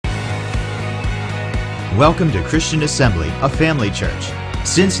Welcome to Christian Assembly, a family church.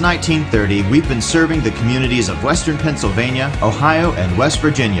 Since 1930, we've been serving the communities of Western Pennsylvania, Ohio, and West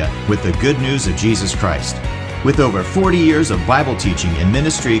Virginia with the good news of Jesus Christ. With over 40 years of Bible teaching and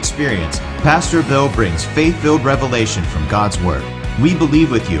ministry experience, Pastor Bill brings faith-filled revelation from God's Word. We believe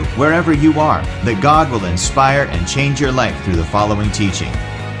with you, wherever you are, that God will inspire and change your life through the following teaching.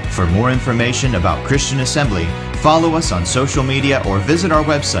 For more information about Christian Assembly, follow us on social media or visit our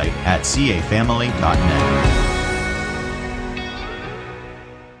website at cafamily.net.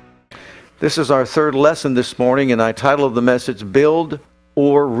 This is our third lesson this morning, and I titled the message, Build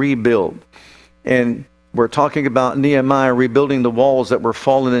or Rebuild. And we're talking about Nehemiah rebuilding the walls that were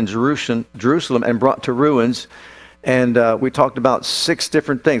fallen in Jerusalem and brought to ruins. And we talked about 6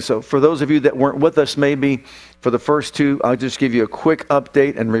 different things. So for those of you that weren't with us, maybe for the first 2, I'll just give you a quick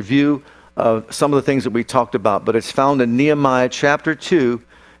update and review of some of the things that we talked about. But it's found in Nehemiah chapter 2.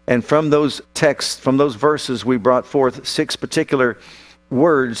 And from those texts, from those verses, we brought forth 6 particular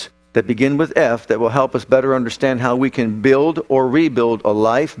words that begin with F that will help us better understand how we can build or rebuild a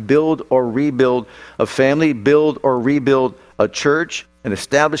life, build or rebuild a family, build or rebuild a church, an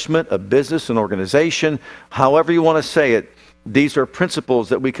establishment, a business, an organization, however you want to say it. These are principles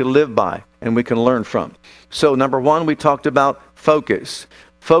that we can live by and we can learn from. So number 1, we talked about focus.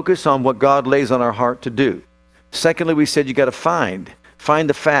 Focus on what God lays on our heart to do. Secondly, we said you got to find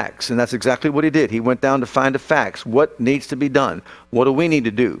the facts, and that's exactly what he did. He went down to find the facts. What needs to be done? What do we need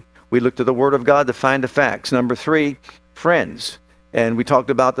to do? We looked at the Word of God to find the facts. Number 3, friends. And we talked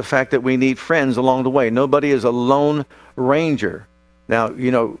about the fact that we need friends along the way. Nobody is a lone ranger. Now,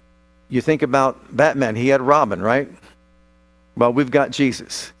 you think about Batman. He had Robin, right? Well, we've got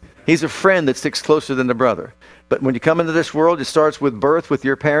Jesus. He's a friend that sticks closer than a brother. But when you come into this world, it starts with birth with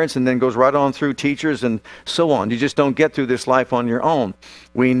your parents and then goes right on through teachers and so on. You just don't get through this life on your own.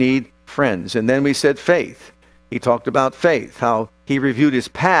 We need friends. And then we said faith. He talked about faith, how he reviewed his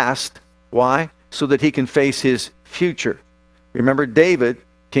past. Why? So that he can face his future. Remember David,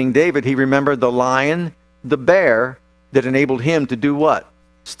 King David, he remembered the lion, the bear that enabled him to do what?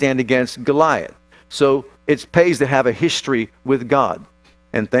 Stand against Goliath. So it pays to have a history with God.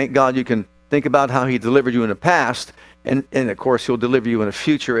 And thank God you can think about how he delivered you in the past, and of course he'll deliver you in the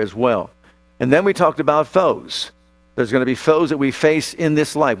future as well. And then we talked about foes. There's going to be foes that we face in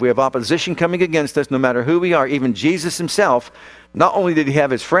this life. We have opposition coming against us no matter who we are. Even Jesus himself, not only did he have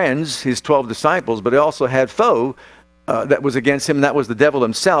his friends, his 12 disciples, but he also had foe that was against him, and that was the devil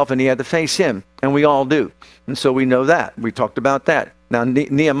himself, and he had to face him, and we all do. And so we know that. We talked about that. Now,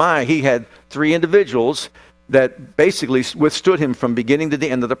 Nehemiah, he had 3 individuals that basically withstood him from beginning to the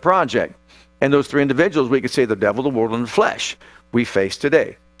end of the project. And those 3 individuals, we could say the devil, the world, and the flesh, we face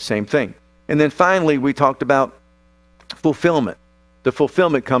today. Same thing. And then finally, we talked about fulfillment. The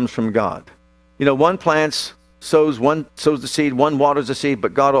fulfillment comes from God. One plants, sows the seed, one waters the seed,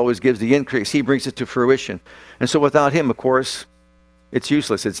 but God always gives the increase. He brings it to fruition. And so without him, of course, it's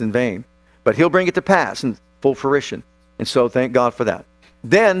useless. It's in vain. But he'll bring it to pass in full fruition. And so thank God for that.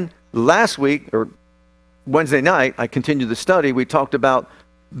 Then last week, or Wednesday night, I continued the study. We talked about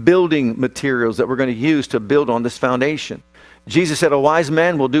building materials that we're going to use to build on this foundation. Jesus said a wise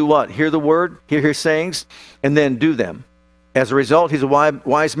man will do what? Hear the word, hear his sayings, and then do them. As a result, he's a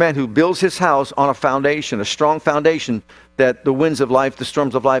wise man who builds his house on a foundation, a strong foundation that the winds of life, the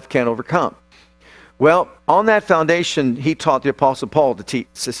storms of life can't overcome. Well, on that foundation, he taught the Apostle Paul to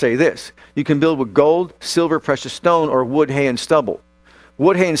say this. You can build with gold, silver, precious stone, or wood, hay, and stubble.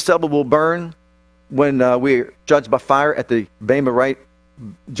 Wood, hay, and stubble will burn when we're judged by fire at the Bema Right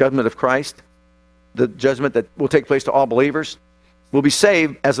judgment of Christ, the judgment that will take place to all believers. Will be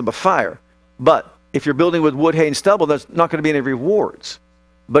saved as of a fire. But if you're building with wood, hay, and stubble, there's not going to be any rewards.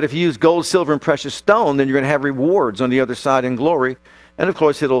 But if you use gold, silver, and precious stone, then you're going to have rewards on the other side in glory. And of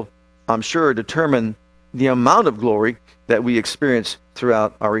course, it'll, I'm sure, determine the amount of glory that we experience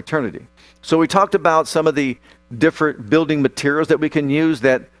throughout our eternity. So we talked about some of the different building materials that we can use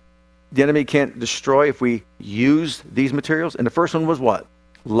that the enemy can't destroy if we use these materials. And the first one was what?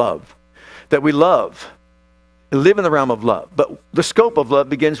 Love. That we love. Live in the realm of love. But the scope of love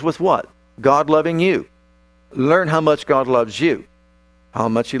begins with what? God loving you. Learn how much God loves you. How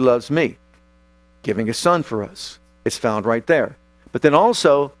much he loves me. Giving his son for us. It's found right there. But then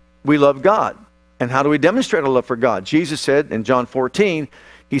also, we love God. And how do we demonstrate our love for God? Jesus said in John 14,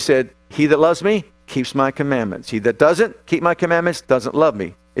 he said, he that loves me keeps my commandments. He that doesn't keep my commandments doesn't love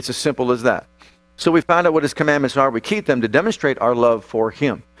me. It's as simple as that. So we found out what his commandments are. We keep them to demonstrate our love for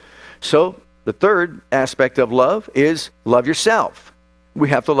him. So the third aspect of love is love yourself. We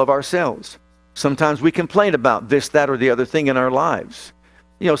have to love ourselves. Sometimes we complain about this, that, or the other thing in our lives.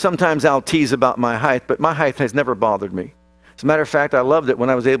 sometimes I'll tease about my height, but my height has never bothered me. As a matter of fact, I loved it when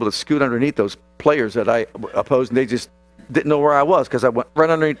I was able to scoot underneath those players that I opposed, and they just didn't know where I was because I went right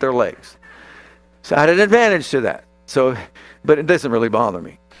underneath their legs. So I had an advantage to that. But it doesn't really bother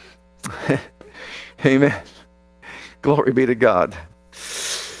me. Amen. Glory be to God.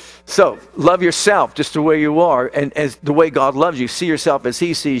 So, love yourself just the way you are, and as the way God loves you. See yourself as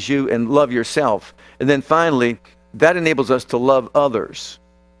He sees you, and love yourself. And then finally, that enables us to love others.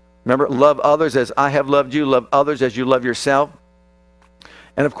 Remember, love others as I have loved you. Love others as you love yourself.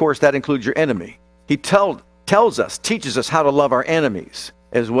 And of course, that includes your enemy. He teaches us how to love our enemies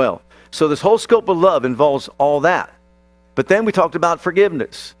as well. So this whole scope of love involves all that. But then we talked about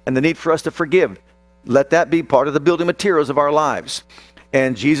forgiveness and the need for us to forgive. Let that be part of the building materials of our lives.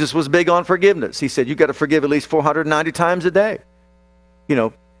 And Jesus was big on forgiveness. He said, you got to forgive at least 490 times a day.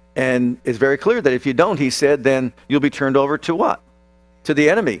 And it's very clear that if you don't, he said, then you'll be turned over to what? To the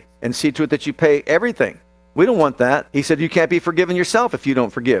enemy, and see to it that you pay everything. We don't want that. He said you can't be forgiven yourself if you don't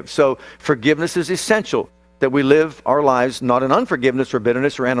forgive. So forgiveness is essential, that we live our lives not in unforgiveness or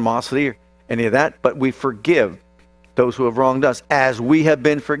bitterness or animosity or any of that, but we forgive those who have wronged us as we have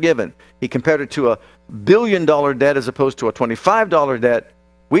been forgiven. He compared it to a $1 billion debt as opposed to a $25 debt.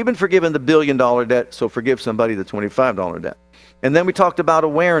 We've been forgiven the $1 billion debt, so forgive somebody the $25 debt. And then we talked about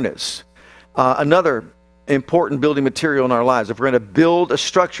awareness. Another important building material in our lives. If we're going to build a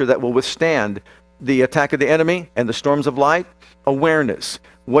structure that will withstand the attack of the enemy and the storms of life, awareness.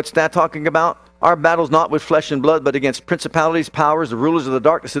 What's that talking about? Our battle's not with flesh and blood, but against principalities, powers, the rulers of the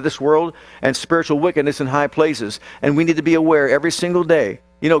darkness of this world, and spiritual wickedness in high places. And we need to be aware every single day.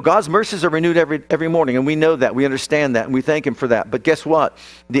 God's mercies are renewed every morning, and we know that. We understand that, and we thank Him for that. But guess what?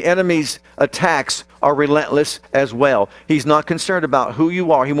 The enemy's attacks are relentless as well. He's not concerned about who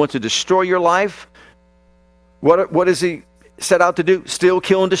you are. He wants to destroy your life. What does he set out to do? Steal,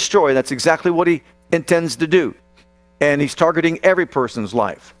 kill, and destroy. That's exactly what he intends to do. And he's targeting every person's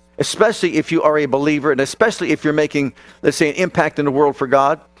life, especially if you are a believer, and especially if you're making, let's say, an impact in the world for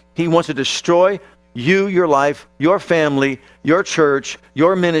God. He wants to destroy you, your life, your family, your church,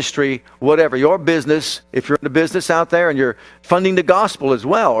 your ministry, whatever, your business. If you're in the business out there and you're funding the gospel as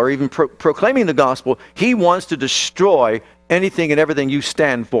well, or even proclaiming the gospel, he wants to destroy anything and everything you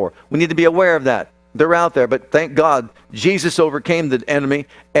stand for. We need to be aware of that. They're out there, but thank God Jesus overcame the enemy,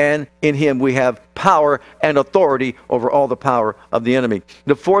 and in Him we have power and authority over all the power of the enemy.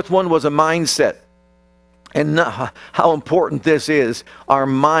 The fourth one was a mindset. And how important this is, our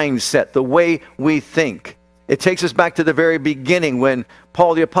mindset, the way we think. It takes us back to the very beginning when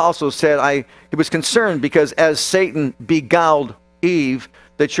Paul the Apostle said, he was concerned because as Satan beguiled Eve,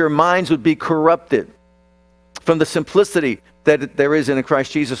 that your minds would be corrupted from the simplicity that there is in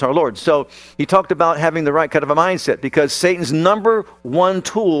Christ Jesus our Lord. So he talked about having the right kind of a mindset, because Satan's number one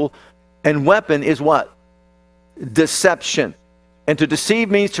tool and weapon is what? Deception. And to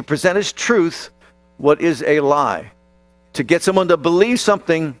deceive means to present as truth what is a lie. To get someone to believe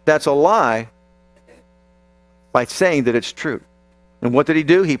something that's a lie by saying that it's true. And what did he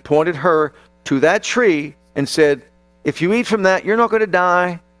do? He pointed her to that tree and said, if you eat from that, you're not going to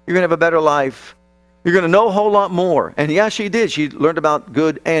die. You're going to have a better life. You're going to know a whole lot more. And yeah, she did. She learned about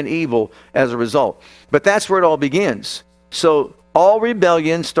good and evil as a result. But that's where it all begins. So all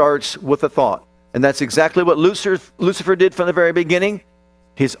rebellion starts with a thought. And that's exactly what Lucifer did from the very beginning.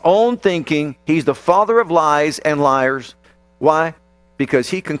 His own thinking. He's the father of lies and liars. Why? Because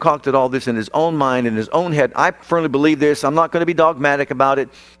he concocted all this in his own mind, in his own head. I firmly believe this. I'm not going to be dogmatic about it.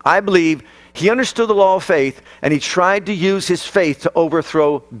 I believe he understood the law of faith, and he tried to use his faith to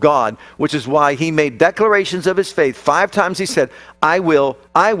overthrow God, which is why he made declarations of his faith. 5 times he said, I will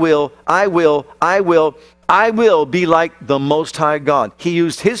be like the Most High God. He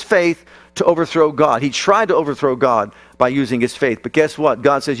used his faith to overthrow God. He tried to overthrow God by using his faith. But guess what?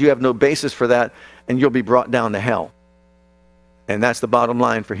 God says you have no basis for that, and you'll be brought down to hell. And that's the bottom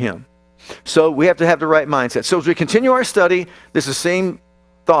line for him. So we have to have the right mindset. So as we continue our study, this is the same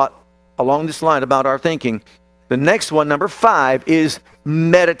thought along this line about our thinking. The next one, number 5, is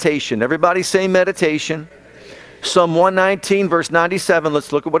meditation. Everybody say meditation. Psalm 119, verse 97.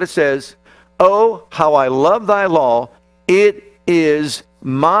 Let's look at what it says. Oh, how I love thy law. It is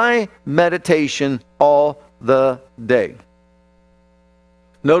my meditation all the day.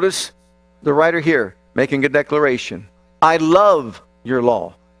 Notice the writer here making a declaration. I love your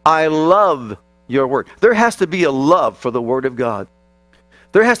law. I love your word. There has to be a love for the word of God.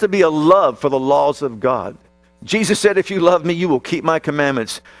 There has to be a love for the laws of God. Jesus said, if you love me, you will keep my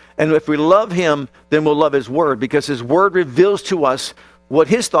commandments. And if we love him, then we'll love his word, because his word reveals to us what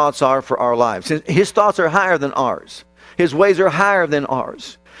his thoughts are for our lives. His thoughts are higher than ours. His ways are higher than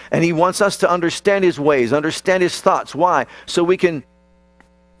ours. And he wants us to understand his ways, understand his thoughts. Why? So we can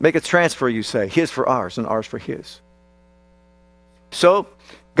make a transfer, you say, his for ours and ours for his. So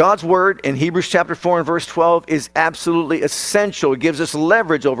God's word in Hebrews chapter 4 and verse 12 is absolutely essential. It gives us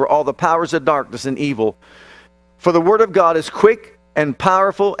leverage over all the powers of darkness and evil. For the word of God is quick and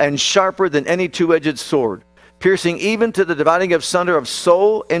powerful and sharper than any two-edged sword, piercing even to the dividing asunder of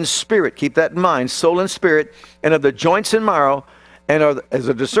soul and spirit. Keep that in mind, soul and spirit, and of the joints and marrow, and as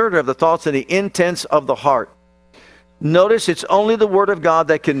a discerner of the thoughts and the intents of the heart. Notice it's only the word of God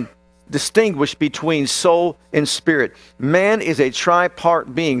that can distinguish between soul and spirit. Man is a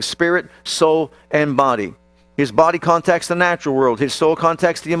tripart being, spirit, soul, and body. His body contacts the natural world. His soul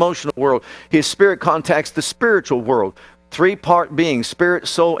contacts the emotional world. His spirit contacts the spiritual world. Three-part being, spirit,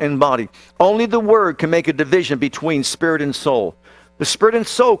 soul, and body. Only the word can make a division between spirit and soul. The spirit and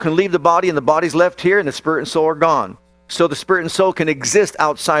soul can leave the body, and the body's left here, and the spirit and soul are gone. So the spirit and soul can exist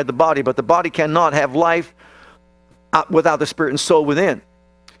outside the body, but the body cannot have life without the spirit and soul within.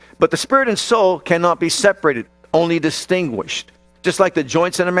 But the spirit and soul cannot be separated, only distinguished. Just like the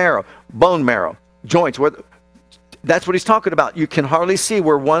joints and the marrow, bone marrow, joints. That's what he's talking about. You can hardly see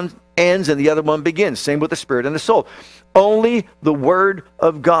where one ends and the other one begins. Same with the spirit and the soul. Only the word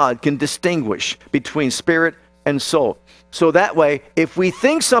of God can distinguish between spirit and soul. So that way, if we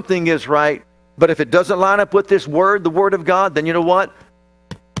think something is right, but if it doesn't line up with this word, the word of God, then you know what?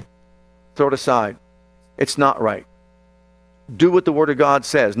 Throw it aside. It's not right. Do what the word of God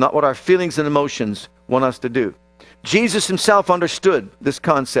says, not what our feelings and emotions want us to do. Jesus himself understood this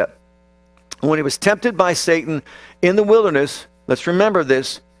concept. When he was tempted by Satan in the wilderness, let's remember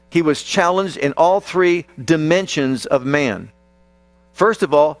this, he was challenged in all three dimensions of man. First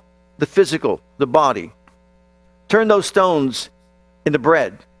of all, the physical, the body. Turn those stones into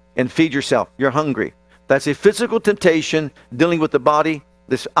bread and feed yourself. You're hungry. That's a physical temptation dealing with the body,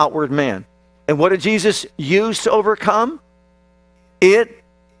 this outward man. And what did Jesus use to overcome? It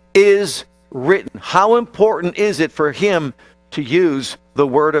is written. How important is it for him to use the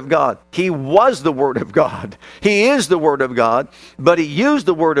Word of God? He was the Word of God. He is the Word of God, but he used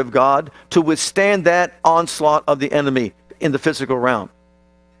the Word of God to withstand that onslaught of the enemy in the physical realm.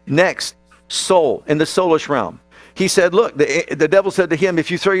 Next, soul, in the soulish realm. He said, look, the devil said to him, if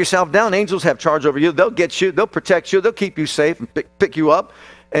you throw yourself down, angels have charge over you. They'll get you, they'll protect you, they'll keep you safe and pick you up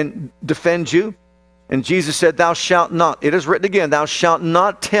and defend you. And Jesus said, thou shalt not, it is written again, thou shalt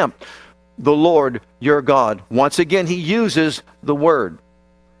not tempt the Lord your God. Once again, he uses the word.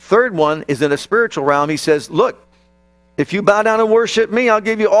 Third one is in a spiritual realm. He says, look, if you bow down and worship me, I'll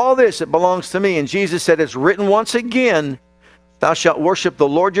give you all this. It belongs to me. And Jesus said, it's written once again, thou shalt worship the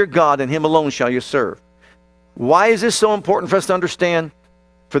Lord your God, and him alone shall you serve. Why is this so important for us to understand?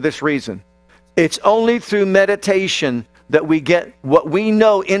 For this reason. It's only through meditation that we get what we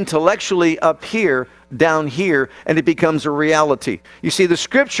know intellectually up here, down here, and it becomes a reality. You see, the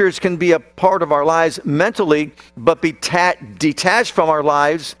scriptures can be a part of our lives mentally, but be detached from our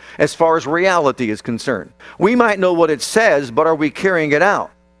lives as far as reality is concerned. We might know what it says, but are we carrying it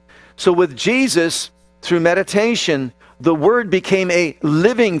out? So with Jesus, through meditation, the word became a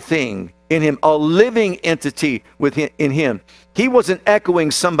living thing in him, a living entity in him. He wasn't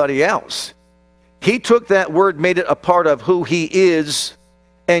echoing somebody else. He took that word, made it a part of who he is,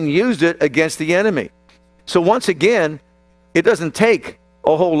 and used it against the enemy. So once again, it doesn't take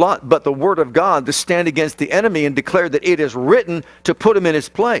a whole lot but the word of God to stand against the enemy and declare that it is written to put him in his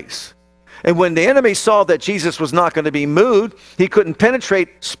place. And when the enemy saw that Jesus was not going to be moved, he couldn't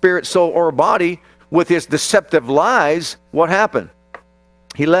penetrate spirit, soul, or body with his deceptive lies, what happened?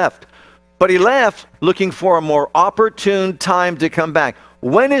 He left. But he left looking for a more opportune time to come back.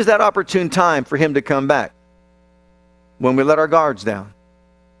 When is that opportune time for him to come back? When we let our guards down.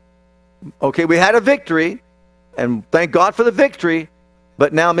 Okay, we had a victory, and thank God for the victory,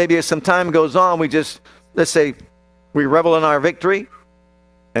 but now maybe as some time goes on, we just, let's say, we revel in our victory,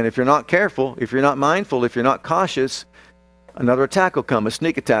 and if you're not careful, if you're not mindful, if you're not cautious, another attack will come, a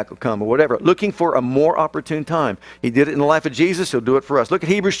sneak attack will come, or whatever, looking for a more opportune time. He did it in the life of Jesus, he'll do it for us. Look at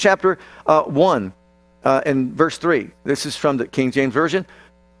Hebrews chapter 1 and verse 3. This is from the King James Version.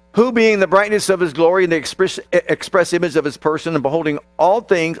 Who being the brightness of his glory and the express image of his person, and upholding all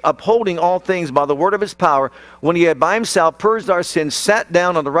things by the word of his power, when he had by himself purged our sins, sat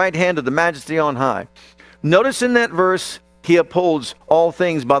down on the right hand of the majesty on high. Notice in that verse, he upholds all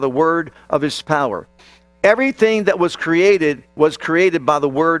things by the word of his power. Everything that was created by the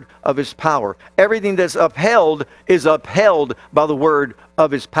word of his power. Everything that's upheld is upheld by the word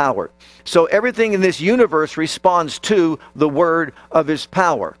of his power. So everything in this universe responds to the word of his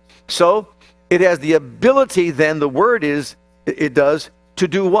power. So it has the ability then, the word does, to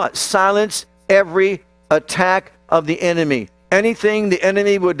do what? Silence every attack of the enemy. Anything the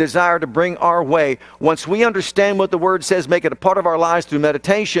enemy would desire to bring our way, once we understand what the Word says, make it a part of our lives through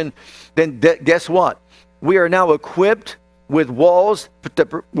meditation, then guess what? We are now equipped with walls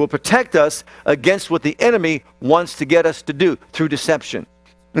that will protect us against what the enemy wants to get us to do through deception.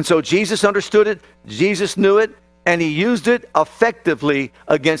 And so Jesus understood it, Jesus knew it, and he used it effectively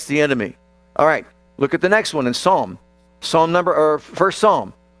against the enemy. All right, look at the next one in First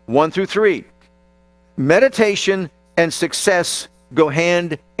Psalm 1 through 3. Meditation and success go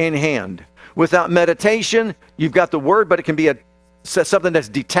hand in hand. Without meditation, you've got the Word, but it can be something that's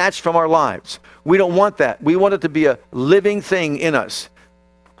detached from our lives. We don't want that. We want it to be a living thing in us.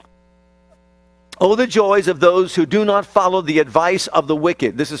 Oh, the joys of those who do not follow the advice of the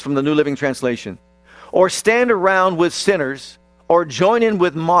wicked. This is from the New Living Translation. Or stand around with sinners, or join in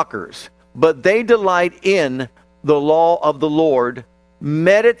with mockers. But they delight in the law of the Lord,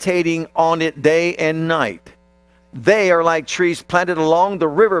 meditating on it day and night. They are like trees planted along the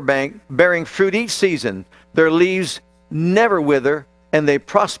riverbank, bearing fruit each season. Their leaves never wither, and they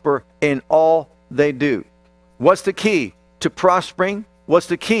prosper in all they do. What's the key to prospering? What's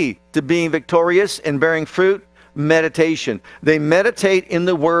the key to being victorious and bearing fruit? Meditation. They meditate in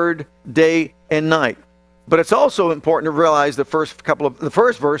the Word day and night. But it's also important to realize the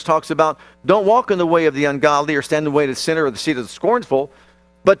first verse talks about don't walk in the way of the ungodly or stand in the way of the sinner or the seat of the scornful,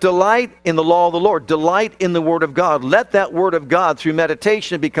 but delight in the law of the Lord. Delight in the Word of God. Let that Word of God through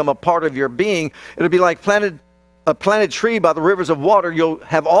meditation become a part of your being. It'll be like a planted tree by the rivers of water. You'll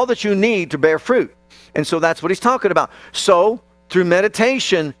have all that you need to bear fruit. And so that's what he's talking about. So through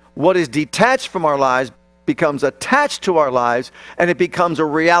meditation, what is detached from our lives becomes attached to our lives, and it becomes a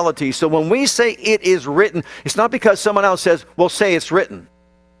reality. So when we say it is written, it's not because someone else says, well, say it's written.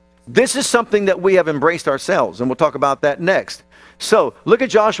 This is something that we have embraced ourselves, and we'll talk about that next. So look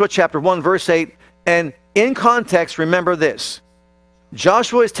at Joshua chapter 1, verse 8, and in context, remember this.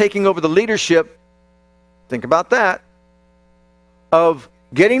 Joshua is taking over the leadership, think about that, of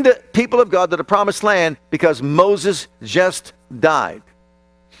getting the people of God to the promised land because Moses just died.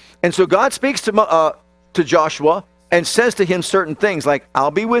 And so God speaks to Joshua and says to him certain things like,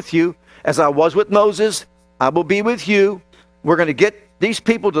 I'll be with you as I was with Moses. I will be with you. We're going to get these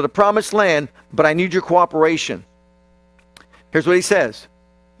people to the promised land, but I need your cooperation. Here's what he says.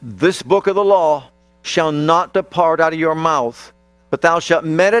 This book of the law shall not depart out of your mouth, but thou shalt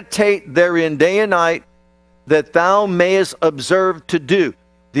meditate therein day and night, that thou mayest observe to do.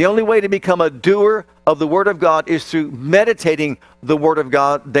 The only way to become a doer of the Word of God is through meditating the Word of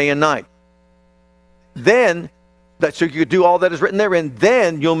God day and night. Then, so you do all that is written therein,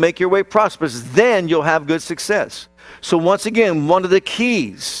 then you'll make your way prosperous. Then you'll have good success. So once again, one of the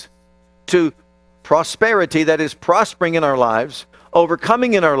keys to prosperity, that is prospering in our lives,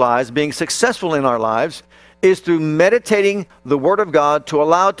 overcoming in our lives, being successful in our lives, is through meditating the Word of God to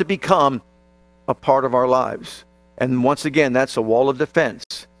allow it to become a part of our lives. And once again, that's a wall of defense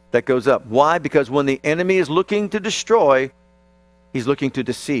that goes up. Why? Because when the enemy is looking to destroy, he's looking to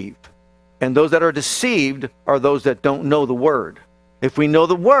deceive. And those that are deceived are those that don't know the Word. If we know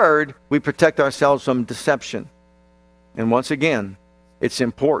the Word, we protect ourselves from deception. And once again, it's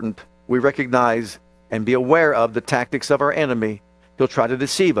important we recognize and be aware of the tactics of our enemy. He'll try to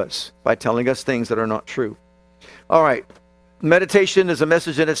deceive us by telling us things that are not true. All right. Meditation is a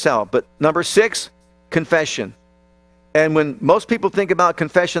message in itself. But number 6, confession. And when most people think about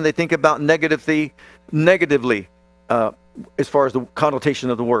confession, they think about negatively as far as the connotation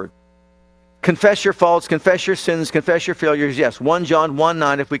of the word. Confess your faults, confess your sins, confess your failures. Yes, 1 John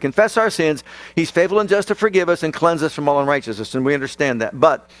 1:9, if we confess our sins, he's faithful and just to forgive us and cleanse us from all unrighteousness. And we understand that.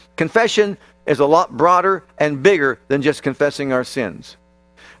 But confession is a lot broader and bigger than just confessing our sins.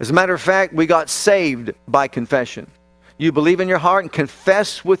 As a matter of fact, we got saved by confession. You believe in your heart and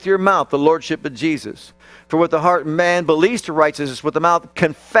confess with your mouth the lordship of Jesus. For with the heart man believes to righteousness, with the mouth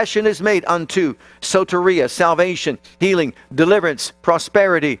confession is made unto soteria, salvation, healing, deliverance,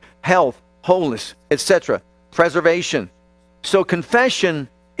 prosperity, health, wholeness, etc., preservation. So confession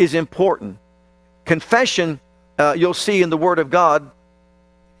is important. Confession, you'll see in the Word of God,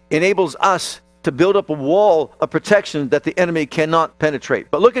 enables us to build up a wall of protection that the enemy cannot penetrate.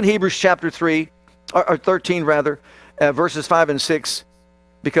 But look in Hebrews chapter 3, or 13 rather, verses 5 and 6,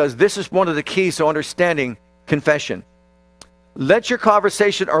 because this is one of the keys to understanding confession. Let your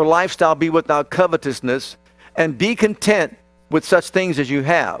conversation or lifestyle be without covetousness, and be content with such things as you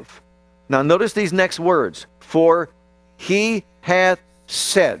have. Now notice these next words. For he hath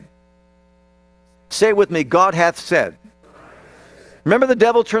said. Say it with me. God hath said. Remember the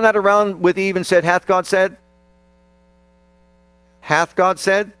devil turned that around with Eve and said, hath God said? Hath God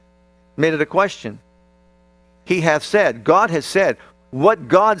said? Made it a question. He hath said. God has said. What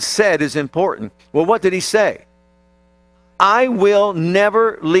God said is important. Well, what did he say? I will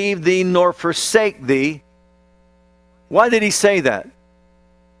never leave thee nor forsake thee. Why did he say that?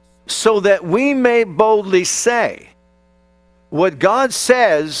 So that we may boldly say. What God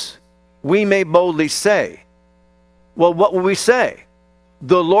says, we may boldly say. Well, what will we say?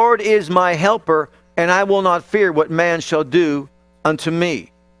 The Lord is my helper, and I will not fear what man shall do unto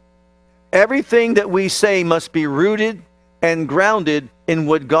me. Everything that we say must be rooted and grounded in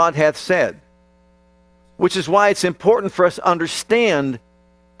what God hath said. Which is why it's important for us to understand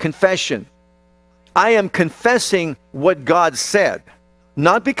confession. I am confessing what God said.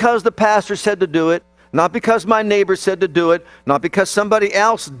 Not because the pastor said to do it, not because my neighbor said to do it, not because somebody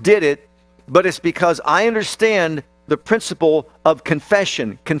else did it, but it's because I understand the principle of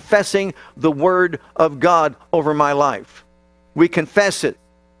confession, confessing the word of God over my life. We confess it.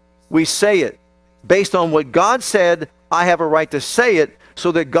 We say it. Based on what God said, I have a right to say it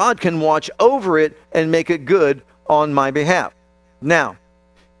so that God can watch over it and make it good on my behalf. Now,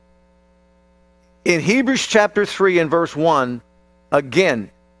 in Hebrews chapter 3 and verse 1, again,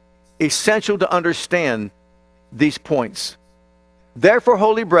 essential to understand these points. Therefore,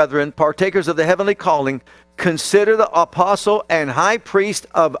 holy brethren, partakers of the heavenly calling, consider the apostle and high priest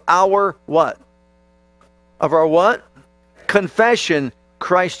of our what? Of our what? Confession,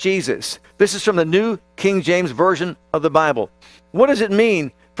 Christ Jesus. This is from the New King James Version of the Bible. What does it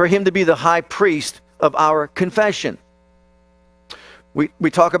mean for him to be the high priest of our confession?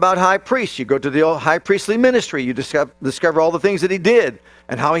 We talk about high priests. You go to the old high priestly ministry. You discover all the things that he did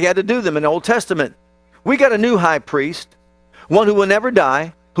and how he had to do them in the Old Testament. We got a new high priest, one who will never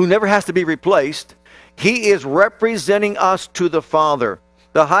die, who never has to be replaced. He is representing us to the Father.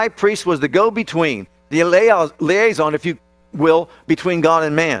 The high priest was the go-between, the liaison, if you will, between God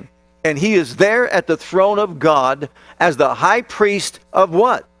and man. And he is there at the throne of God as the high priest of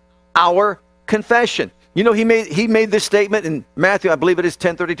what? Our confession. You know, he made this statement in Matthew, I believe it is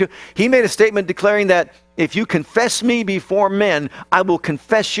 10:32. He made a statement declaring that if you confess me before men, I will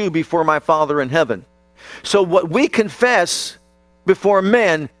confess you before my Father in heaven. So what we confess before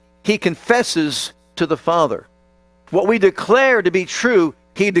men, he confesses to the Father. What we declare to be true,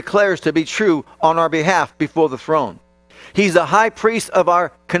 he declares to be true on our behalf before the throne. He's the high priest of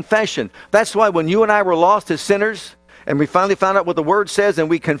our confession. That's why when you and I were lost as sinners, and we finally found out what the Word says, and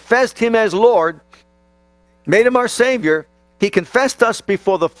we confessed him as Lord, made him our Savior, he confessed us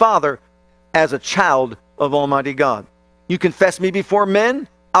before the Father as a child of Almighty God. You confess me before men,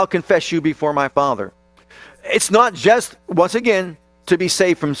 I'll confess you before my Father. It's not just, once again, to be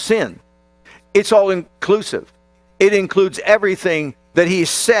saved from sin. It's all inclusive. It includes everything that he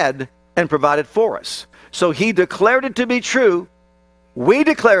said and provided for us. So he declared it to be true, we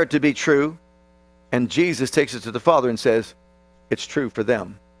declare it to be true, and Jesus takes it to the Father and says, it's true for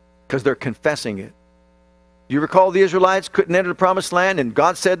them, because they're confessing it. You recall the Israelites couldn't enter the promised land, and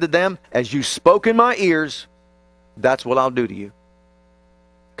God said to them, as you spoke in my ears, that's what I'll do to you.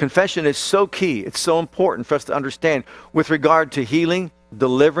 Confession is so key. It's so important for us to understand with regard to healing,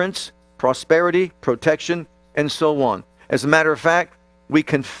 deliverance, prosperity, protection, and so on. As a matter of fact, we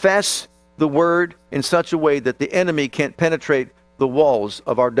confess the word in such a way that the enemy can't penetrate the walls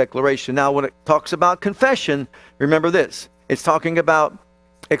of our declaration. Now, when it talks about confession, remember this. It's talking about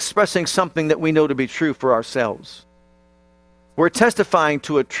expressing something that we know to be true for ourselves. We're testifying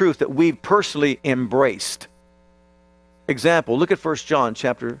to a truth that we've personally embraced. Example, look at 1 John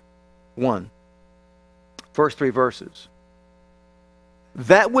chapter 1. First 3 verses.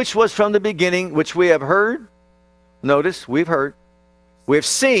 That which was from the beginning, which we have heard, notice, we've heard, we have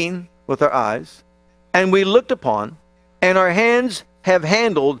seen with our eyes, and we looked upon, and our hands have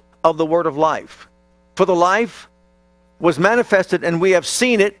handled of the word of life. For the life was manifested, and we have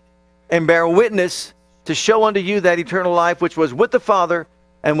seen it, and bear witness to show unto you that eternal life which was with the Father,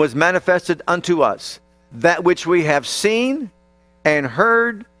 and was manifested unto us. That which we have seen and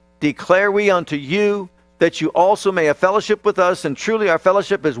heard declare we unto you, that you also may have fellowship with us, and truly our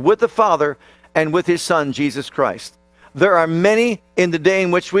fellowship is with the Father and with his Son, Jesus Christ. There are many in the day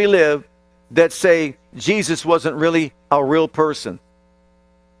in which we live that say Jesus wasn't really a real person.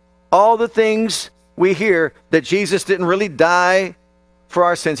 All the things we hear that Jesus didn't really die for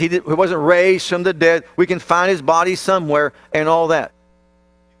our sins. He wasn't raised from the dead. We can find his body somewhere and all that.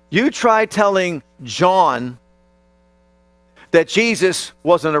 You try telling John that Jesus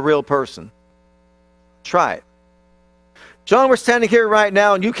wasn't a real person. Try it. John, we're standing here right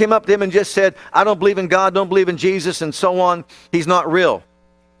now, and you came up to him and just said, I don't believe in God, don't believe in Jesus, and so on. He's not real.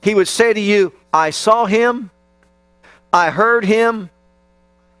 He would say to you, I saw him, I heard him.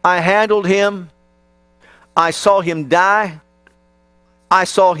 I handled him. I saw him die. I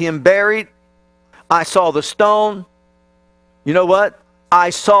saw him buried. I saw the stone. You know what? I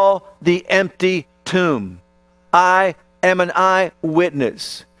saw the empty tomb. I am an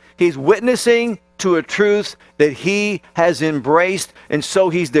eyewitness. He's witnessing to a truth that he has embraced, and so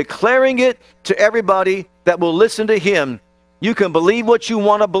he's declaring it to everybody that will listen to him. You can believe what you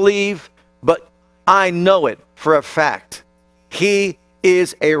want to believe, but I know it for a fact. He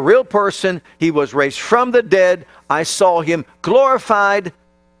is a real person. He was raised from the dead. I saw him glorified.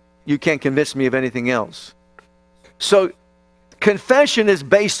 You can't convince me of anything else. So confession is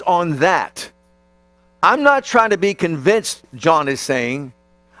based on that. I'm not trying to be convinced, John is saying.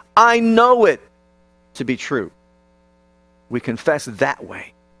 I know it to be true. We confess that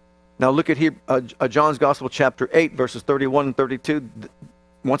way. Now look at here, John's Gospel, chapter 8, verses 31 and 32.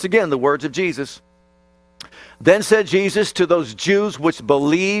 Once again, the words of Jesus. Then said Jesus to those Jews which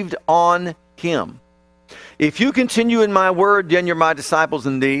believed on him, if you continue in my word, then you're my disciples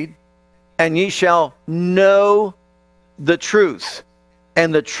indeed, and ye shall know the truth,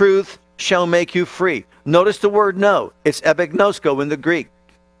 and the truth shall make you free. Notice the word know. It's epignosko in the Greek.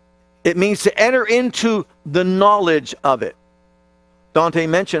 It means to enter into the knowledge of it. Dante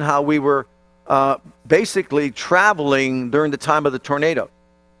mentioned how we were basically traveling during the time of the tornado.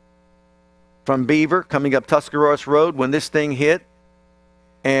 From Beaver, coming up Tuscarawas Road when this thing hit.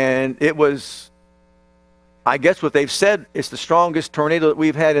 And it was, I guess what they've said, it's the strongest tornado that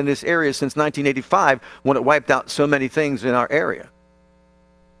we've had in this area since 1985, when it wiped out so many things in our area.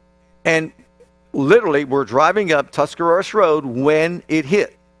 And literally, we're driving up Tuscarawas Road when it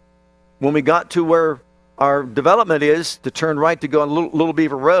hit. When we got to where our development is, to turn right to go on Little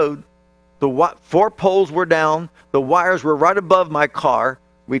Beaver Road, the 4 poles were down. The wires were right above my car.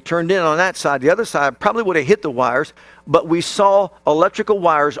 We turned in on that side. The other side probably would have hit the wires, but we saw electrical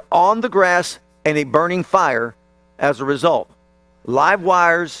wires on the grass and a burning fire as a result. Live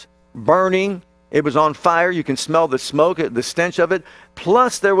wires, burning. It was on fire. You can smell the smoke, the stench of it.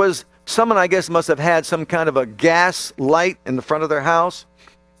 Plus, there was someone, I guess, must have had some kind of a gas light in the front of their house.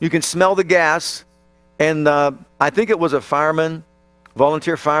 You can smell the gas. And I think it was a fireman,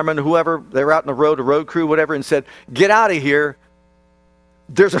 volunteer fireman, whoever, they were out in the road, a road crew, whatever, and said, get out of here.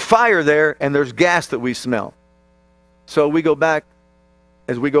 There's a fire there, and there's gas that we smell. So we go back,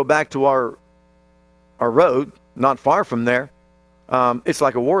 as we go back to our road, not far from there, it's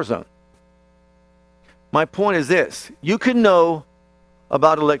like a war zone. My point is this. You can know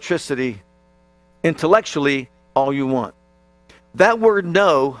about electricity intellectually all you want. That word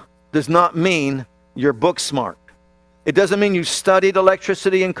know does not mean you're book smart. It doesn't mean you studied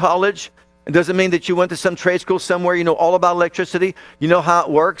electricity in college. It doesn't mean that you went to some trade school somewhere, you know all about electricity, you know how it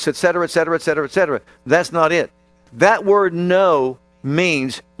works, etc., etc., etc., etc. That's not it. That word know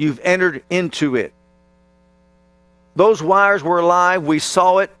means you've entered into it. Those wires were alive. We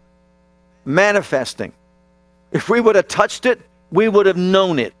saw it manifesting. If we would have touched it, we would have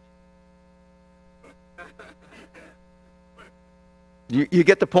known it. You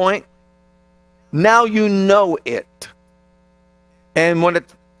get the point? Now you know it. And when it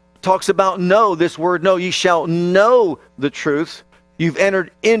talks about know, this word know, ye shall know the truth. You've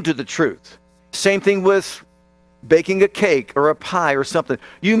entered into the truth. Same thing with baking a cake or a pie or something.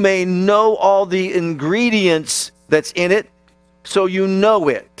 You may know all the ingredients that's in it, so you know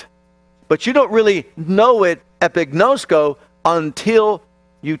it. But you don't really know it epignosko until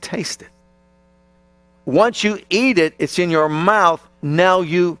you taste it. Once you eat it, it's in your mouth. Now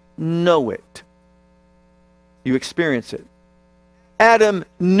you know it. You experience it. Adam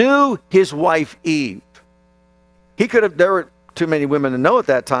knew his wife Eve. He could have, there were too many women to know at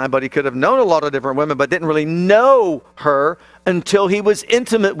that time, but he could have known a lot of different women, but didn't really know her until he was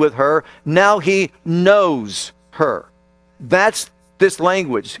intimate with her. Now he knows her. That's this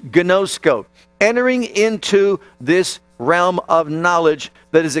language, gnosko, entering into this realm of knowledge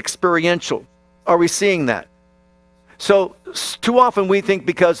that is experiential. Are we seeing that? So too often we think,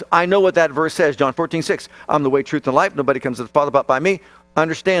 because I know what that verse says, John 14:6, I'm the way, truth, and life. Nobody comes to the Father but by me.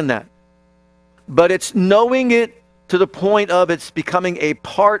 Understand that. But it's knowing it to the point of it's becoming a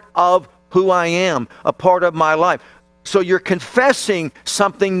part of who I am, a part of my life. So you're confessing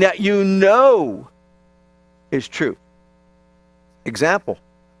something that you know is true. Example,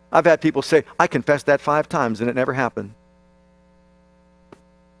 I've had people say, I confessed that 5 times and it never happened.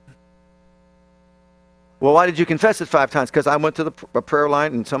 Well, why did you confess it 5 times? Because I went to a prayer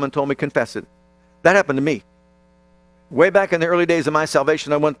line and someone told me confess it. That happened to me. Way back in the early days of my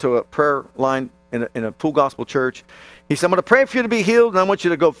salvation, I went to a prayer line in a full gospel church. He said, I'm going to pray for you to be healed, and I want you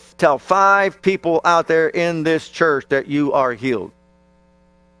to go tell 5 people out there in this church that you are healed.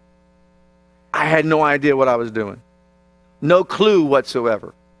 I had no idea what I was doing. No clue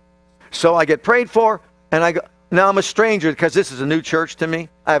whatsoever. So I get prayed for, and I go, now I'm a stranger because this is a new church to me.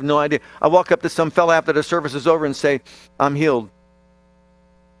 I have no idea. I walk up to some fella after the service is over and say, I'm healed.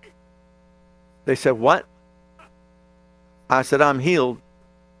 They said, what? I said, I'm healed.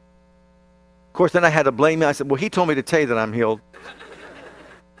 Of course, then I had to blame me. I said, well, he told me to tell you that I'm healed.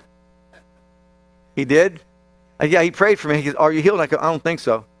 He did? Yeah, he prayed for me. He said, are you healed? I go, I don't think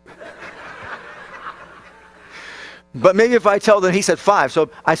so. But maybe if I tell them, he said 5. So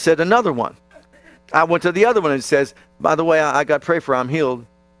I said another one. I went to the other one and it says, by the way, I got prayed for, I'm healed.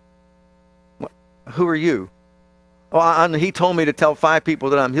 Who are you? Oh, he told me to tell 5 people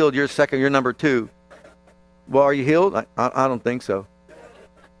that I'm healed. You're second, you're number 2. Well, are you healed? I don't think so.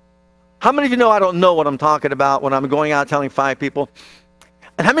 How many of you know I don't know what I'm talking about when I'm going out telling 5 people?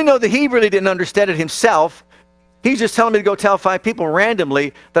 And how many know that he really didn't understand it himself? He's just telling me to go tell 5 people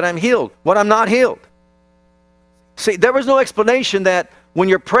randomly that I'm healed when I'm not healed. See, there was no explanation that when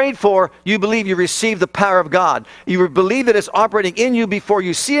you're prayed for, you believe you receive the power of God. You believe that it's operating in you before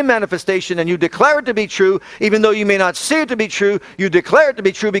you see a manifestation, and you declare it to be true. Even though you may not see it to be true, you declare it to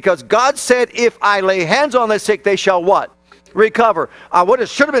be true because God said, if I lay hands on the sick, they shall what? Recover. What it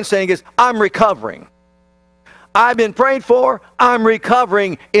should have been saying is, I'm recovering. I've been prayed for, I'm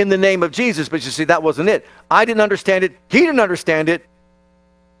recovering in the name of Jesus. But you see, that wasn't it. I didn't understand it. He didn't understand it.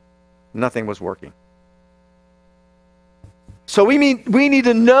 Nothing was working. So we need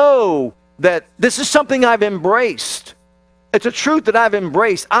to know that this is something I've embraced. It's a truth that I've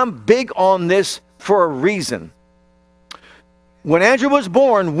embraced. I'm big on this for a reason. When Andrew was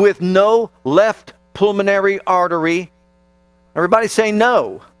born with no left pulmonary artery, everybody say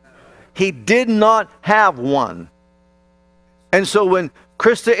no. He did not have one. And so when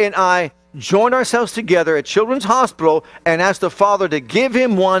Krista and I joined ourselves together at Children's Hospital and asked the Father to give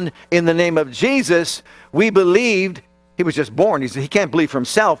him one in the name of Jesus, we believed. He was just born. He can't believe for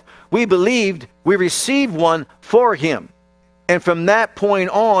himself. We believed we received one for him. And from that point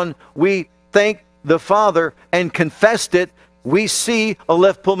on, we thanked the Father and confessed it. We see a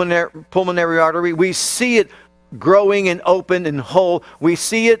left pulmonary artery. We see it growing and open and whole. We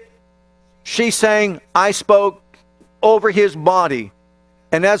see it. She sang, I spoke over his body.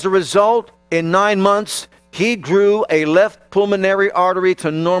 And as a result, in 9 months, he grew a left pulmonary artery to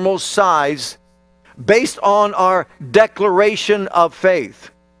normal size based on our declaration of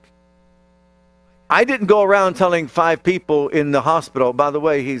faith. I didn't go around telling 5 people in the hospital, by the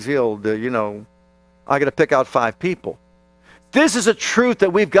way, he's healed, I got to pick out 5 people. This is a truth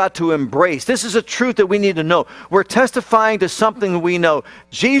that we've got to embrace. This is a truth that we need to know. We're testifying to something we know.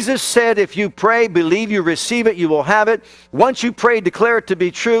 Jesus said, if you pray, believe you receive it, you will have it. Once you pray, declare it to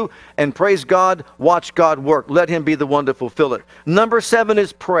be true, and praise God, watch God work. Let him be the one to fulfill it. Number 7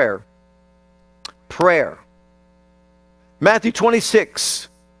 is prayer. Prayer. Matthew 26,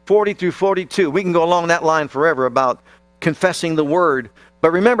 40 through 42. We can go along that line forever about confessing the word.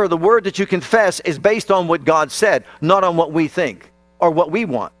 But remember, the word that you confess is based on what God said, not on what we think or what we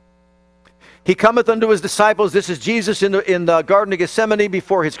want. He cometh unto his disciples. This is Jesus in the Garden of Gethsemane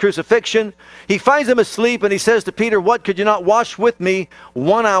before his crucifixion. He finds them asleep, and he says to Peter, what, could you not watch with me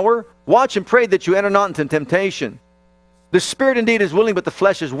 1 hour? Watch and pray that you enter not into temptation. The spirit indeed is willing, but the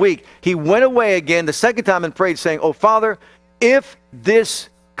flesh is weak. He went away again the second time and prayed, saying, O Father, if this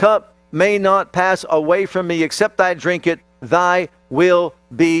cup may not pass away from me, except I drink it, thy will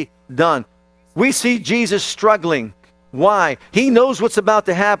be done. We see Jesus struggling. Why? He knows what's about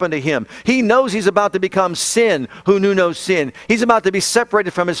to happen to him. He knows he's about to become sin who knew no sin. He's about to be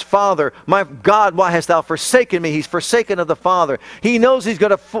separated from his Father. My God, why hast thou forsaken me? He's forsaken of the Father. He knows he's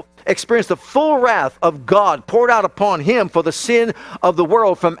going to experience the full wrath of God poured out upon him for the sin of the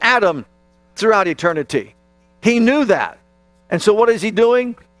world from Adam throughout eternity. He knew that. And so what is he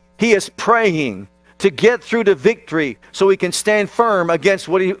doing? He is praying to get through to victory so he can stand firm against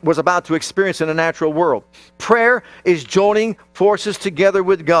what he was about to experience in the natural world. Prayer is joining forces together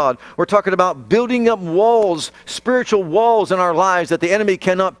with God. We're talking about building up walls, spiritual walls in our lives that the enemy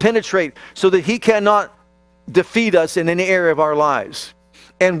cannot penetrate so that he cannot defeat us in any area of our lives.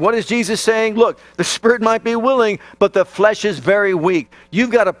 And what is Jesus saying? Look, the spirit might be willing, but the flesh is very weak. You've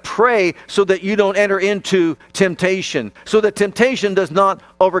got to pray so that you don't enter into temptation, so that temptation does not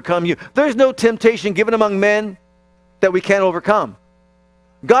overcome you. There's no temptation given among men that we can't overcome.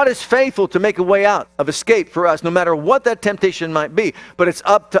 God is faithful to make a way out of escape for us, no matter what that temptation might be. But it's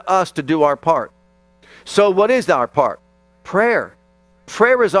up to us to do our part. So what is our part? Prayer.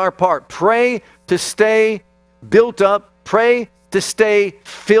 Prayer is our part. Pray to stay built up. Pray to stay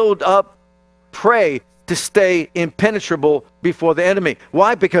filled up. Pray to stay impenetrable before the enemy.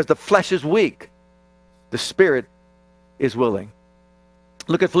 Why? Because the flesh is weak. The spirit is willing.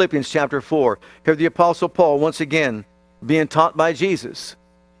 Look at Philippians chapter 4. Here the Apostle Paul, once again, being taught by Jesus.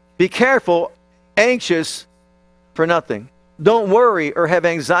 Be careful, anxious for nothing. Don't worry or have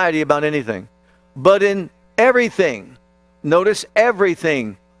anxiety about anything. But in everything, notice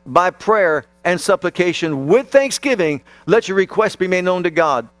everything, by prayer and supplication with thanksgiving, let your requests be made known to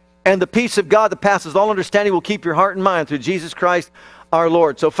God. And the peace of God that passes all understanding will keep your heart and mind through Jesus Christ our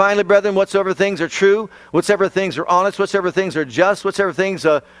Lord. So finally, brethren, whatsoever things are true, whatsoever things are honest, whatsoever things are just, whatsoever things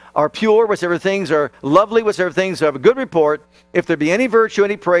are pure, whatsoever things are lovely, whatsoever things are of a good report, if there be any virtue,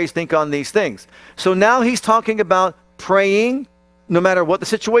 any praise, think on these things. So now he's talking about praying, no matter what the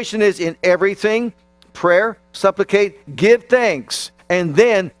situation is, in everything, prayer, supplicate, give thanks, and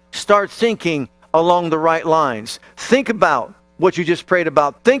then start thinking along the right lines. Think about what you just prayed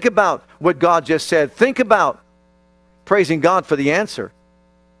about. Think about what God just said. Think about praising God for the answer.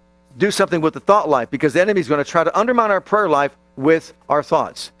 Do something with the thought life, because the enemy is going to try to undermine our prayer life with our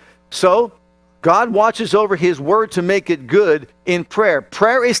thoughts. So God watches over his word to make it good in prayer.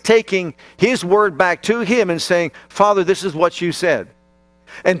 Prayer is taking his word back to him and saying, Father, this is what you said.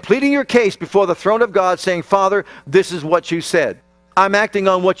 And pleading your case before the throne of God, saying, Father, this is what you said. I'm acting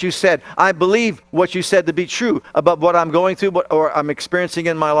on what you said. I believe what you said to be true about what I'm going through or I'm experiencing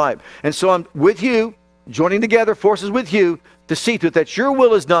in my life. And so I'm with you, joining together forces with you to see to it that your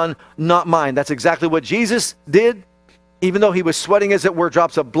will is done, not mine. That's exactly what Jesus did. Even though he was sweating, as it were,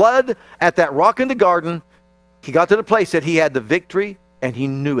 drops of blood at that rock in the garden, he got to the place that he had the victory, and he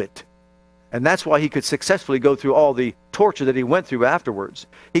knew it. And that's why he could successfully go through all the torture that he went through afterwards.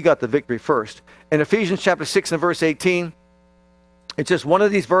 He got the victory first. In Ephesians chapter 6 and verse 18, it's just one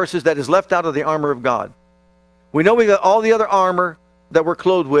of these verses that is left out of the armor of God. We know we got all the other armor that we're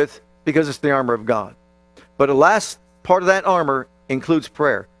clothed with because it's the armor of God. But the last part of that armor includes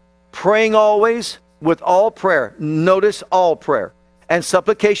prayer. Praying always with all prayer. Notice all prayer. And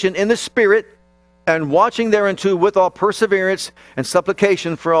supplication in the Spirit, and watching thereunto with all perseverance and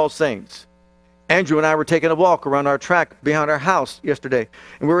supplication for all saints. Andrew and I were taking a walk around our track behind our house yesterday,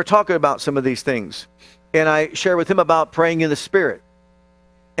 and we were talking about some of these things. And I shared with him about praying in the Spirit,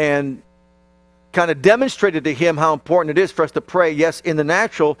 and kind of demonstrated to him how important it is for us to pray, yes, in the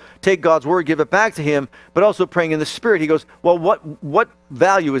natural, take God's word, give it back to him, but also praying in the Spirit. He goes, well, what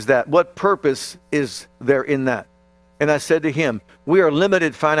value is that? What purpose is there in that? And I said to him, we are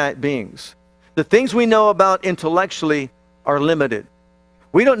limited, finite beings. The things we know about intellectually are limited.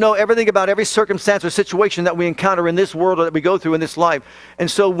 We don't know everything about every circumstance or situation that we encounter in this world or that we go through in this life. And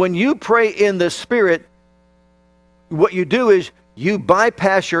so when you pray in the Spirit, what you do is you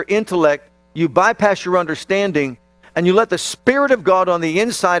bypass your intellect, you bypass your understanding, and you let the Spirit of God on the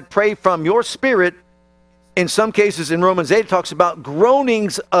inside pray from your spirit. In some cases, in Romans 8, it talks about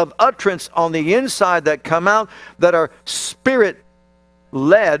groanings of utterance on the inside that come out, that are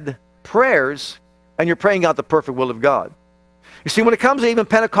Spirit-led prayers, and you're praying out the perfect will of God. You see, when it comes to even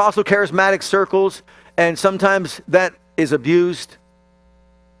Pentecostal charismatic circles, and sometimes that is abused,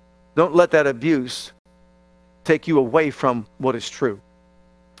 don't let that abuse take you away from what is true.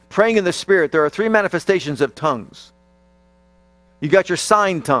 Praying in the Spirit, there are 3 manifestations of tongues. You got your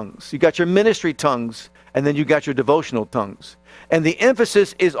sign tongues, you got your ministry tongues, and then you got your devotional tongues. And the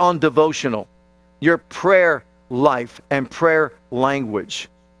emphasis is on devotional, your prayer life and prayer language.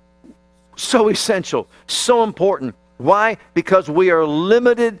 So essential, so important. Why? Because we are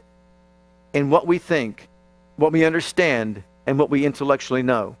limited in what we think, what we understand, and what we intellectually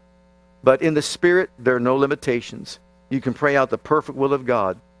know. But in the Spirit, there are no limitations. You can pray out the perfect will of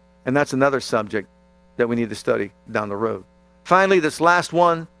God. And that's another subject that we need to study down the road. Finally, this last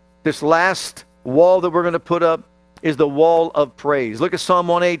one, this last wall that we're going to put up is the wall of praise. Look at Psalm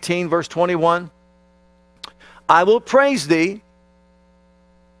 118, verse 21. I will praise thee.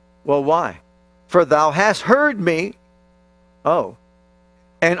 Well, why? For thou hast heard me. Oh.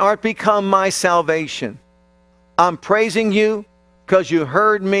 And art become my salvation. I'm praising you because you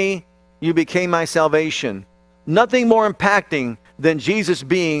heard me. You became my salvation. Nothing more impacting than Jesus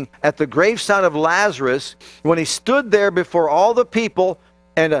being at the graveside of Lazarus when he stood there before all the people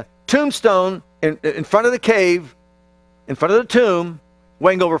and a tombstone in front of the cave, in front of the tomb,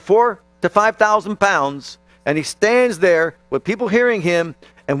 weighing over 4,000 to 5,000 pounds, and he stands there with people hearing him,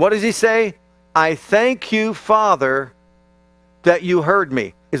 and what does he say? I thank you, Father, that you heard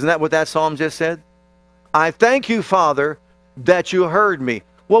me. Isn't that what that psalm just said? I thank you, Father, that you heard me.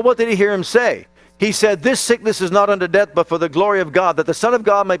 Well, what did he hear him say? He said, this sickness is not unto death, but for the glory of God, that the Son of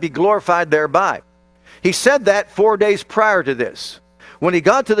God might be glorified thereby. He said that 4 days prior to this. When he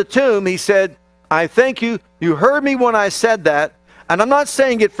got to the tomb, he said, I thank you. You heard me when I said that. And I'm not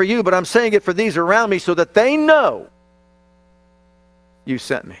saying it for you, but I'm saying it for these around me so that they know you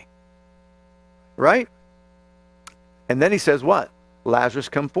sent me. Right? And then he says what? Lazarus,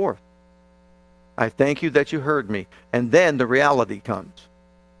 come forth. I thank you that you heard me. And then the reality comes.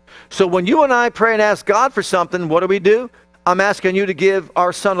 So when you and I pray and ask God for something, what do? I'm asking you to give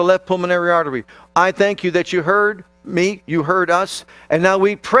our son a left pulmonary artery. I thank you that you heard me, you heard us, and now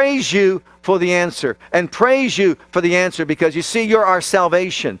we praise you for the answer, and praise you for the answer because you see, you're our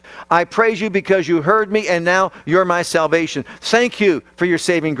salvation. I praise you because you heard me, and now you're my salvation. Thank you for your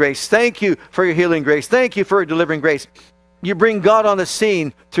saving grace. Thank you for your healing grace. Thank you for your delivering grace. You bring God on the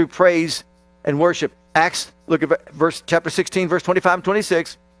scene through praise and worship. Acts, look at chapter 16, verse 25 and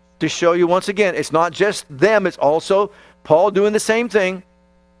 26. To show you once again, it's not just them, it's also Paul doing the same thing.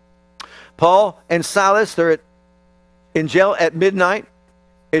 Paul and Silas, they're in jail at midnight.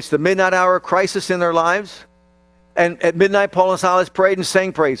 It's the midnight hour crisis in their lives. And at midnight, Paul and Silas prayed and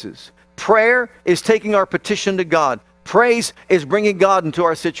sang praises. Prayer is taking our petition to God. Praise is bringing God into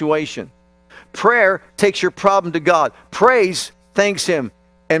our situation. Prayer takes your problem to God. Praise thanks Him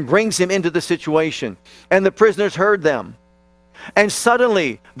and brings Him into the situation. And the prisoners heard them. And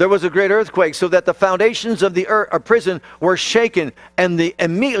suddenly there was a great earthquake, so that the foundations of the prison were shaken, and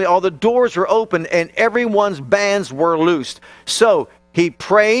immediately all the doors were opened, and everyone's bands were loosed. So he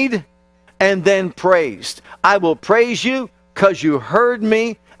prayed and then praised. I will praise you because you heard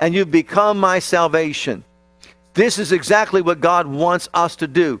me and you've become my salvation. This is exactly what God wants us to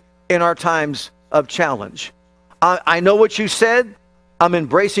do in our times of challenge. I know what you said. I'm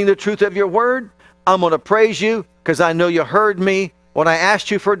embracing the truth of your word. I'm going to praise you because I know you heard me when I asked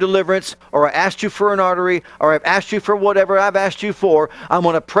you for deliverance, or I asked you for an artery, or I've asked you for whatever I've asked you for. I'm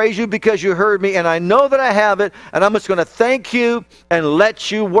going to praise you because you heard me, and I know that I have it, and I'm just going to thank you and let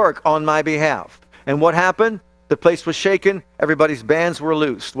you work on my behalf. And what happened? The place was shaken. Everybody's bands were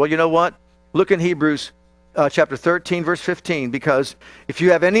loosed. Well, you know what? Look in Hebrews chapter 13, verse 15, because if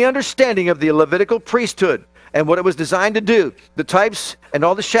you have any understanding of the Levitical priesthood and what it was designed to do, the types and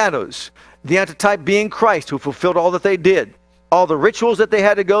all the shadows, the antitype being Christ, who fulfilled all that they did, all the rituals that they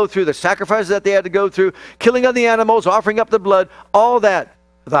had to go through, the sacrifices that they had to go through, killing of the animals, offering up the blood, all that,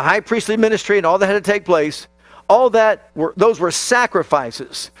 the high priestly ministry and all that had to take place, all that, those were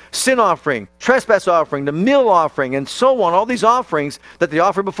sacrifices, sin offering, trespass offering, the meal offering, and so on, all these offerings that they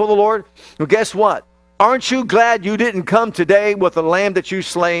offered before the Lord. Well, guess what? Aren't you glad you didn't come today with a lamb that you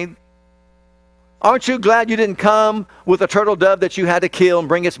slain? Aren't you glad you didn't come with a turtle dove that you had to kill and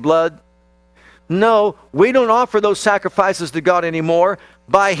bring its blood? No, we don't offer those sacrifices to God anymore.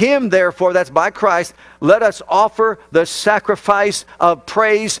 By Him, therefore, that's by Christ, let us offer the sacrifice of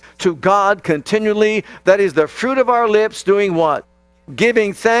praise to God continually. That is the fruit of our lips, doing what?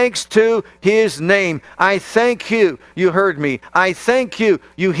 Giving thanks to His name. I thank you, you heard me. I thank you,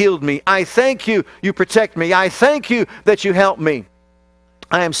 you healed me. I thank you, you protect me. I thank you that you help me.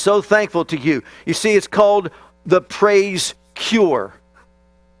 I am so thankful to you. You see, it's called the praise cure.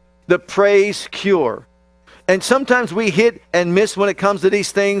 The praise cure. And sometimes we hit and miss when it comes to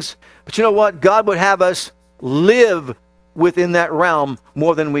these things. But you know what? God would have us live within that realm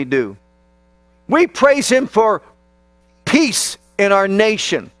more than we do. We praise Him for peace in our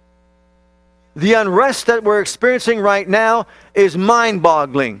nation. The unrest that we're experiencing right now is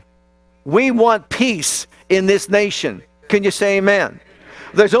mind-boggling. We want peace in this nation. Can you say amen?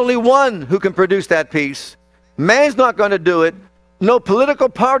 There's only one who can produce that peace. Man's not going to do it. No political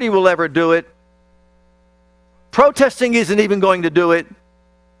party will ever do it. Protesting isn't even going to do it.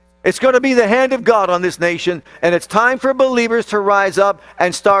 It's going to be the hand of God on this nation, and it's time for believers to rise up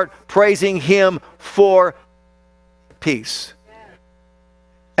and start praising Him for peace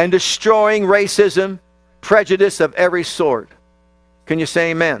and destroying racism, prejudice of every sort. Can you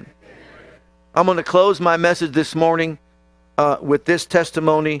say amen? I'm going to close my message this morning with this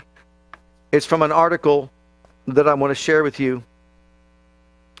testimony. It's from an article that I want to share with you.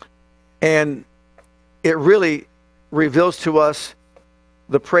 And it really reveals to us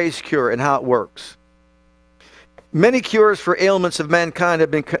the praise cure and how it works. Many cures for ailments of mankind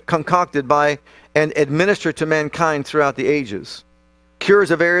have been concocted by and administered to mankind throughout the ages. Cures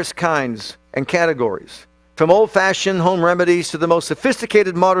of various kinds and categories, from old-fashioned home remedies to the most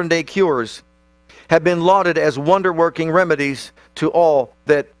sophisticated modern-day cures, have been lauded as wonder-working remedies to all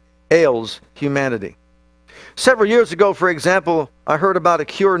that ails humanity. Several years ago, for example, I heard about a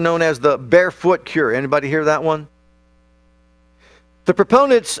cure known as the barefoot cure. Anybody hear that one? The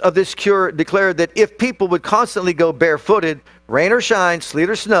proponents of this cure declared that if people would constantly go barefooted, rain or shine, sleet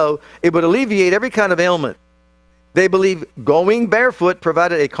or snow, it would alleviate every kind of ailment. They believe going barefoot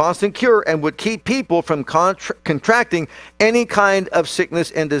provided a constant cure and would keep people from contracting any kind of sickness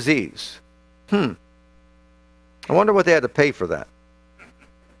and disease. I wonder what they had to pay for that.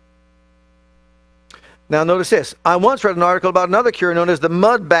 Now notice this. I once read an article about another cure known as the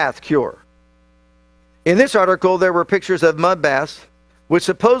mud bath cure. In this article, there were pictures of mud baths, which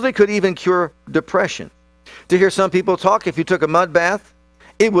supposedly could even cure depression. To hear some people talk, if you took a mud bath,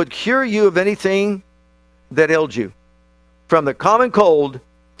 it would cure you of anything that ailed you, from the common cold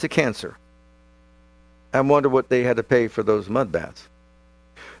to cancer. I wonder what they had to pay for those mud baths.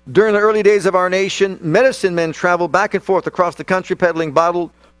 During the early days of our nation, medicine men traveled back and forth across the country peddling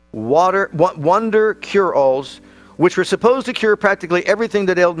bottled wonder cure-alls, which were supposed to cure practically everything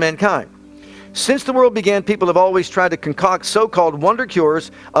that ailed mankind. Since the world began, people have always tried to concoct so-called wonder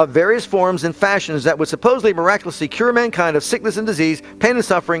cures of various forms and fashions that would supposedly miraculously cure mankind of sickness and disease, pain and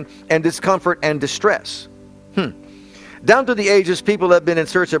suffering, and discomfort and distress. Down through the ages, people have been in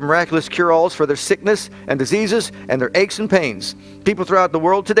search of miraculous cure-alls for their sickness and diseases and their aches and pains. People throughout the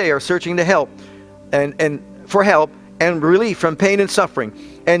world today are searching to help and for help and relief from pain and suffering.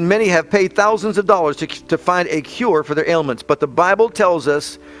 And many have paid thousands of dollars to find a cure for their ailments. But the Bible tells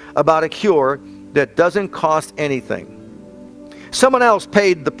us about a cure that doesn't cost anything. Someone else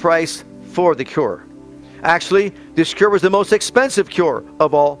paid the price for the cure. Actually, this cure was the most expensive cure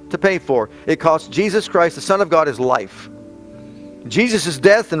of all to pay for. It cost Jesus Christ, the Son of God, his life. Jesus'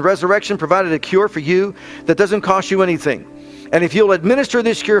 death and resurrection provided a cure for you that doesn't cost you anything. And if you'll administer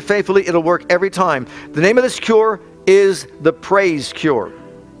this cure faithfully, it'll work every time. The name of this cure is the praise cure.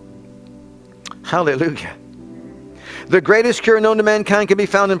 Hallelujah. The greatest cure known to mankind can be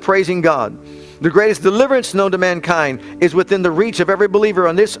found in praising God. The greatest deliverance known to mankind is within the reach of every believer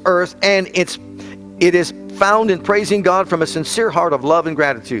on this earth, and it is found in praising God from a sincere heart of love and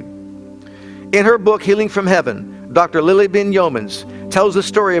gratitude. In her book, Healing from Heaven, Dr. Lily Bin Yeomans tells the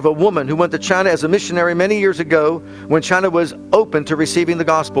story of a woman who went to China as a missionary many years ago when China was open to receiving the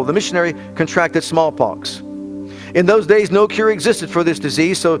gospel. The missionary contracted smallpox. In those days, no cure existed for this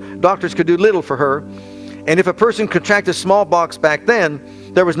disease, so doctors could do little for her. And if a person contracted smallpox back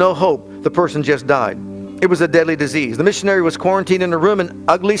then, there was no hope. The person just died. It was a deadly disease. The missionary was quarantined in a room, and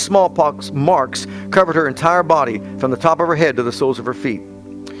ugly smallpox marks covered her entire body from the top of her head to the soles of her feet.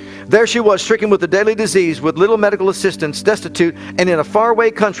 There she was, stricken with the deadly disease, with little medical assistance, destitute, and in a faraway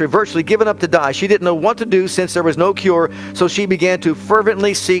country, virtually given up to die. She didn't know what to do since there was no cure, so she began to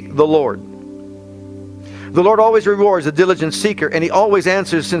fervently seek the Lord. The Lord always rewards a diligent seeker, and he always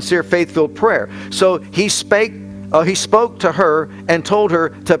answers sincere, faith-filled prayer. So he spoke to her and told her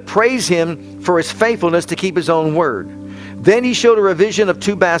to praise him for his faithfulness to keep his own word. Then he showed her a vision of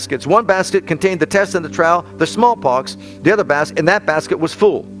two baskets. One basket contained the test and the trial, the smallpox. The other basket, and that basket was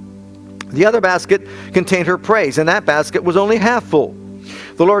full. The other basket contained her praise, and that basket was only half full.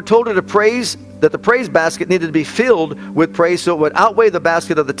 The Lord told her to praise, that the praise basket needed to be filled with praise so it would outweigh the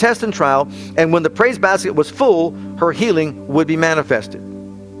basket of the test and trial, and when the praise basket was full, her healing would be manifested.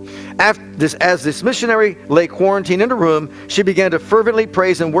 As this missionary lay quarantined in a room, she began to fervently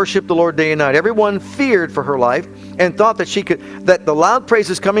praise and worship the Lord day and night. Everyone feared for her life and thought that the loud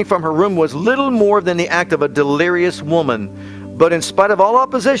praises coming from her room was little more than the act of a delirious woman. But in spite of all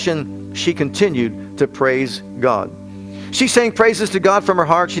opposition, she continued to praise God. She sang praises to God from her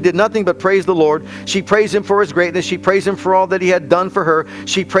heart. She did nothing but praise the Lord. She praised him for his greatness. She praised him for all that he had done for her.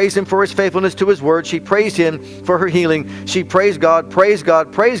 She praised him for his faithfulness to his word. She praised him for her healing. She praised God,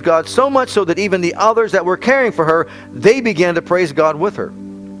 so much so that even the others that were caring for her, they began to praise God with her.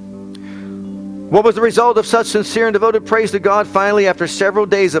 What was the result of such sincere and devoted praise to God? Finally, after several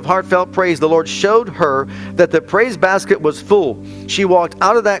days of heartfelt praise, the Lord showed her that the praise basket was full. She walked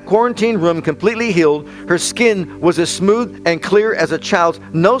out of that quarantine room completely healed. Her skin was as smooth and clear as a child's.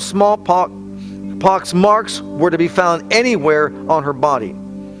 No smallpox marks were to be found anywhere on her body.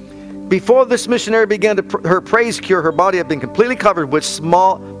 Before this missionary began her praise cure, her body had been completely covered with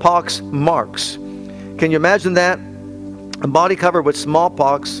smallpox marks. Can you imagine that? A body covered with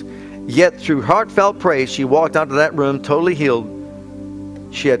smallpox. Yet through heartfelt praise, she walked out of that room totally healed.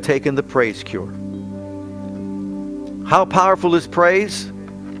 She had taken the praise cure. How powerful is praise?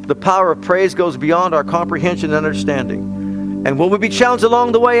 The power of praise goes beyond our comprehension and understanding. And will we be challenged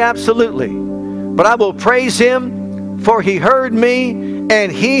along the way? Absolutely. But I will praise him, for he heard me,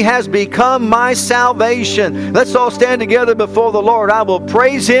 and he has become my salvation. Let's all stand together before the Lord. I will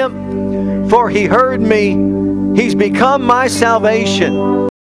praise him, for he heard me. He's become my salvation.